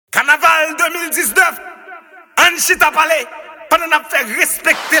Carnaval 2019, Anchita a parlé pendant qu'on a fait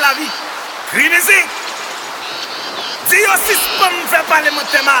respecter la vie. Cri musique. Dis aussi ce qu'on me fait parler mon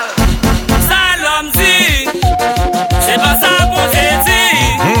mal. Salom dit, c'est pas ça pour te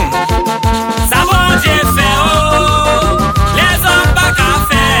dire. Ça va j'ai fait oh, les hommes pas qu'à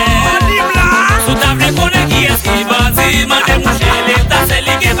faire. Sous ta vle connaît qui est-ce qui va dire. Madame moucher l'état c'est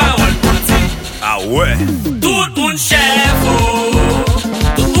lui qui parole pour dire. Ah ouais. Tout le monde chef oh.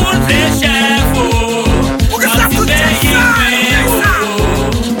 Tout le monde fait chef oh. Pourquoi ça tout est ça?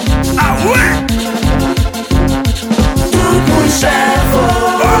 Ah ouais. Tout le monde chef oh.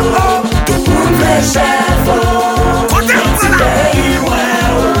 Tout le monde fait chef oh. Côté de là.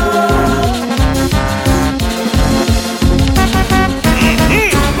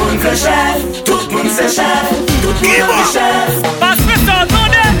 Tout le monde fait chef. Tout le monde c'est chef. Tout le monde est chef. Parce que ça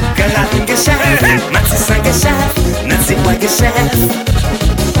entendait. Que la ligne est chef. Maxi 5 est chef. Nancy White est chef.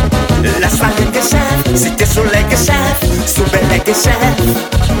 La saline est chef. Cité Soleil est chef. Soubelec est chef.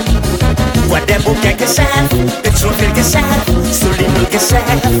 Bois des bouquets est chef. Petroville est chef. Solino est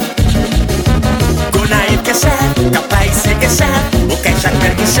chef. Gonaïve est chef. Capaïs est chef. Bouquet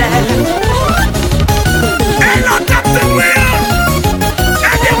Chapelle est chef. Et l'on tape de bouillon.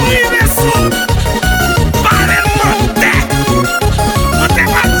 Et des bouillons sous. Parlez monter. Monter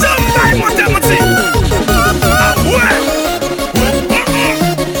pas de monter, monter. Ah ouais.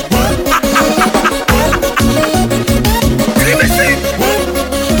 Cri musique.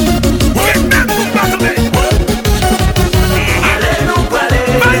 Qu'est-ce que vous parlez? Allez nous parler.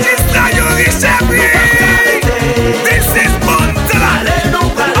 Magistrat Yori Chebri. This is Montala. Allez nous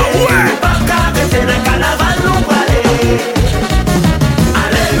parler. Ah ouais. Pas qu'arrêter le carnaval nous parler.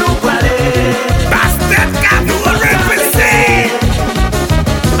 Allez nous parler. Bastet Cap nous represent.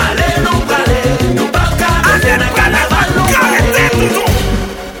 Allez nous parler. Nous pas qu'arrêter le carnaval nous Arrêtez parler. tout.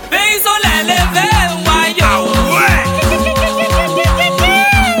 Pays soleil levé Ah wayo. ouais.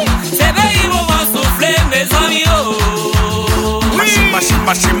 C'est pays moment souffler mes amis oh. Machine.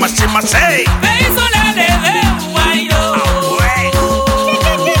 Pays soleil levé wayo. Ouais.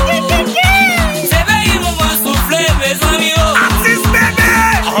 C'est pays moment souffler mes amis oh. Artiste bébé.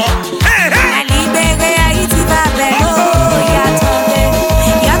 Hey, hey. La libéré Haïti va belle, oh,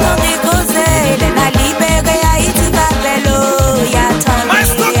 y'attendez causer. La libéré Haïti va belle, oh,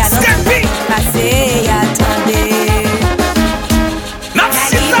 Maestro Skepi. passez, y'attendez. N'a La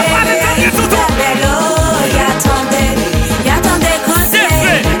si ça pas libéré les Haïti tout. va belle, oh, y'attendez causer.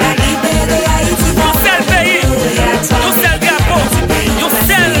 La libéré Haïti va Nous seul pays, nous seul drapeau, nous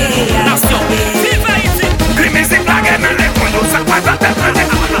seul nation. Vive Haïti. Les musiques la guerre dans les coins, ça croise la tête dans les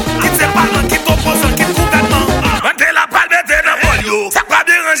coins. Quitte ses ballons, quitte opposant, quitte gouvernement. Montez la balle, mettez dans le bolio. Ça va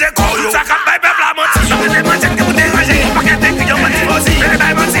déranger corps, ça va pas peuple à mentir. Je vais demander que vous dérangez, pas qu'un tel qui a menti aussi. Mais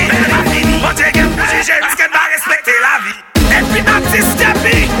pas menti, mais pas fini. Montez que vous jugez, parce qu'elle va respecter la vie. Et puis artiste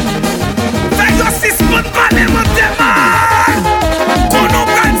Skepi, fais aussi ce qu'on parle, montez mal. Qu'on nous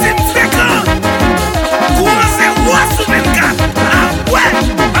prenne si m'féquent. Courant c'est roi sous 24. Ah ouais.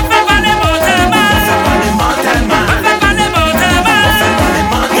 On fait pas les mots tellement. On fait pas les mots tellement.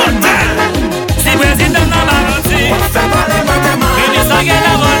 Si président n'a pas menti, ministre a gagné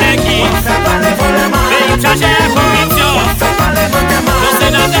la monarchie. Pays chargé à la corruption. Le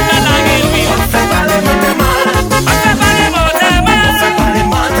sénateur n'a pas guéri. On fait pas les mots tellement. On fait pas les mots tellement. On fait pas les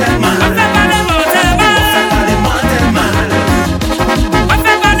mots tellement. On fait pas les mots tellement. On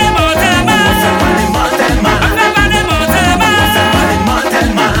fait pas les mots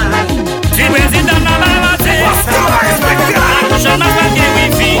tellement. Si président n'a pas menti, On va respecter la vie. la couche n'a pas de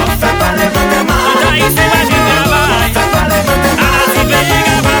wifi. Tout haïtien va du travail. À la Sibérie,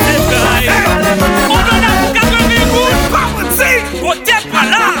 il va se faire. On donne à 80 coups. Pas mentir. Au tête,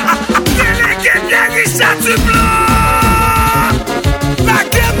 voilà. Délégué bien Richard Dublin.